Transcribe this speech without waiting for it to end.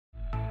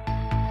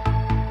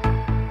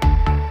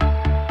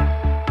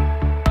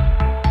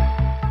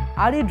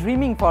Are you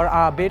dreaming for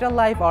a better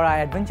life or an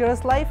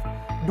adventurous life?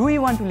 Do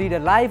you want to lead a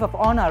life of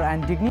honor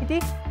and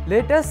dignity?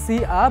 Let us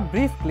see a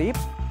brief clip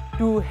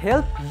to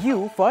help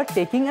you for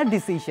taking a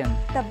decision.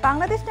 The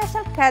Bangladesh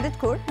National Cadet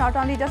Corps not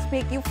only does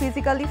make you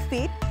physically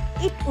fit,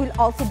 it will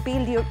also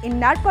build your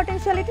inner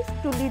potentialities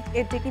to lead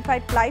a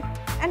dignified life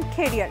and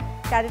career.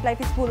 Cadet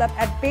life is full of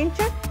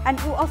adventure, and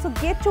you also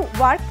get to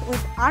work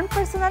with armed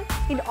personnel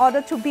in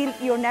order to build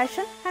your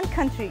nation and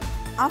country.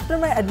 After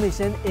my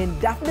admission in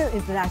Daffodil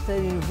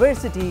International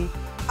University,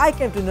 I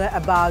came to know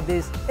about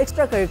this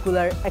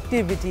extracurricular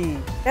activity.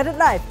 Cadet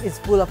life is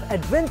full of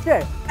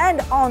adventure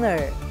and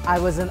honor. I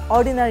was an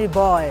ordinary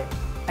boy,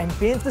 and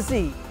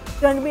BNCC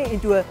turned me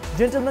into a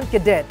gentleman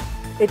cadet.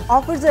 It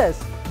offers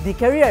us the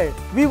career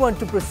we want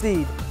to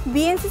proceed.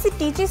 BNCC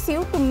teaches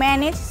you to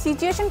manage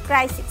situation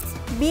crisis.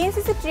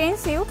 BNCC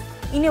trains you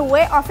in a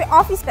way of an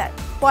officer,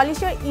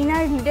 polish your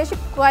inner leadership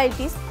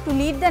qualities to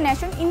lead the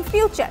nation in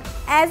future.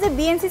 As a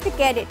BNCC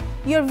cadet,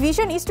 your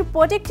vision is to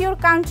protect your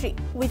country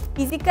with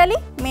physically,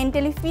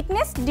 mentally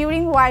fitness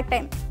during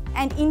wartime,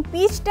 and in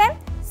peacetime,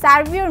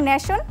 serve your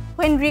nation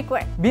when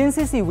required.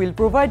 BNCC will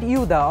provide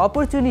you the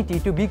opportunity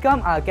to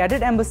become a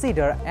cadet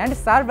ambassador and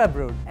serve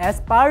abroad as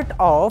part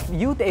of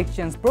Youth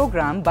Exchange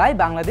program by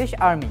Bangladesh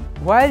Army,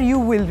 where you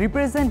will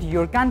represent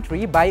your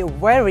country by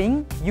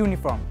wearing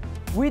uniform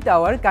with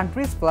our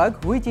country's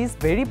flag, which is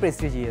very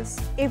prestigious.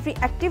 Every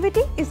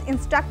activity is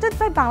instructed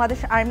by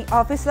Bangladesh Army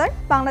officer.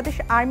 Bangladesh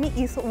Army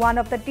is one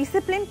of the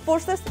disciplined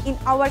forces in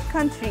our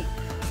country.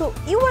 So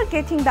you are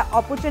getting the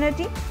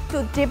opportunity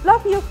to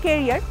develop your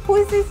career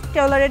which is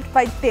tailored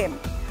by them.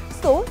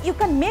 So you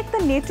can make the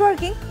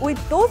networking with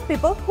those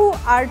people who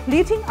are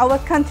leading our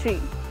country.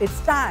 It's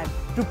time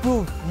to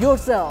prove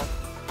yourself,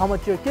 how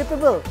much you're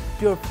capable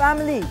to your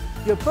family,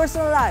 your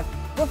personal life,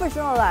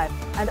 professional life,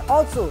 and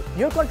also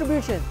your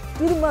contribution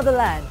to the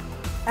motherland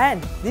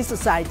and the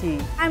society.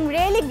 I'm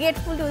really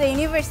grateful to the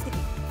university.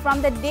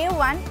 From the day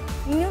one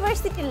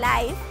university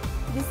life,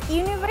 this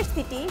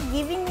university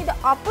giving me the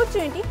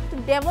opportunity to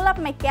develop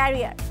my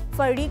career.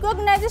 For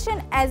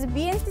recognition as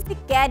BNCC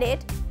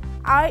cadet,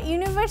 our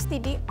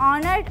university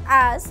honored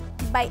us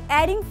by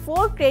adding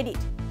 4 credit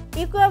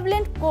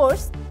equivalent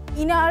course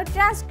in our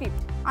transcript.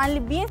 Only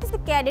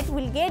BNCC cadet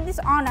will get this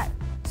honor.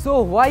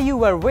 So why you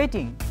were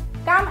waiting?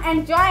 Come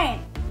and join.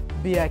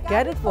 Be a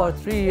cadet for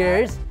 3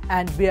 years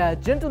and be a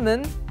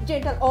gentleman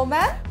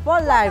Gentlewoman for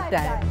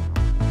lifetime.